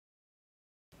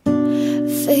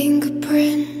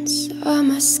Fingerprints on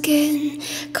my skin,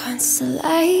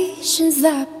 constellations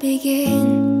that begin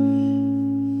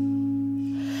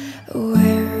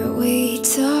where we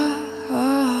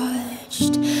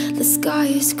touched. The sky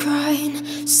is crying,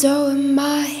 so am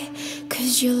I,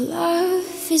 'cause your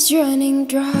love is running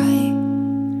dry.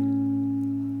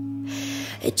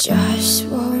 It just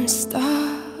won't stop.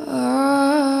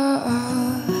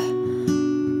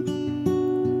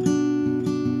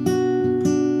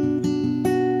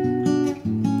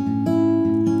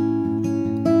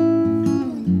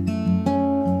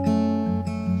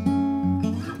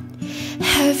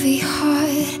 Heavy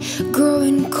heart,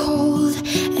 growing cold,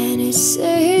 and it's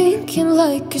sinking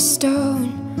like a stone,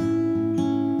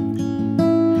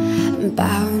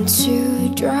 bound to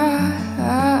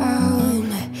drown.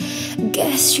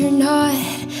 Guess you're not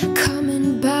coming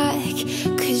back,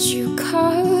 'cause you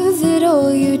covered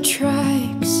all your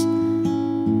tracks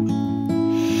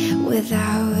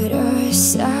without a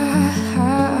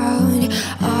sound.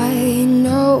 I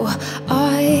know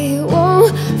I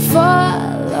won't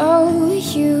follow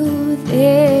you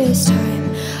this time.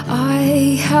 I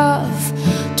have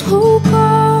to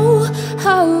go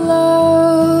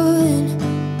alone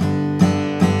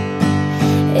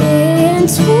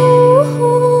into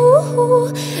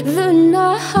the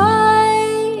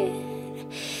night,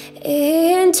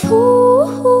 into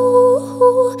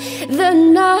the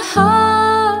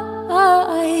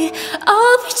night.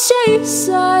 I'll be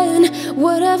chasing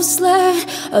whatever's left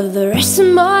of the rest of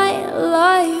my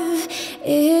life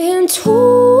into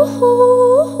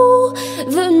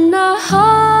the night.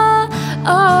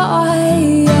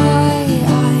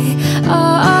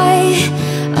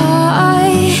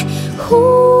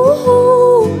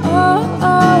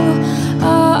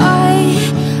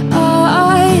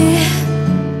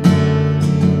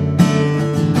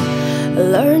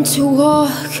 Learn to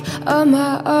walk on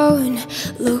my own,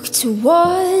 look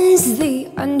towards the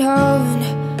unknown.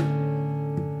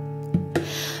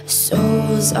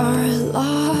 Souls are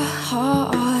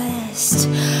lost,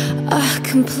 a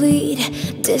complete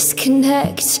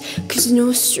disconnect, 'cause no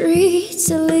streets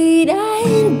are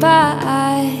leading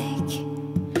back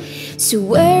to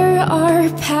where our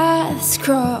paths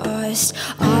crossed.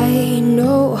 I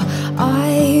know I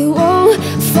won't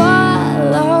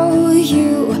follow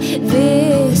you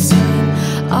this time.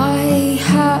 I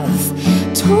have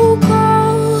to go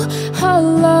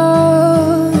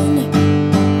alone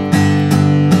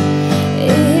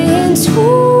into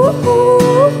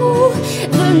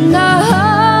the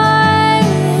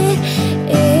night,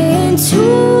 into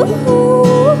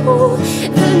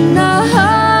the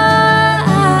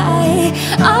night.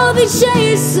 I'll be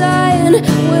chasing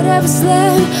whatever's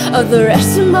left of the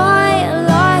rest of my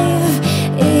life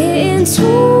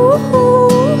into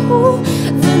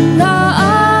the night.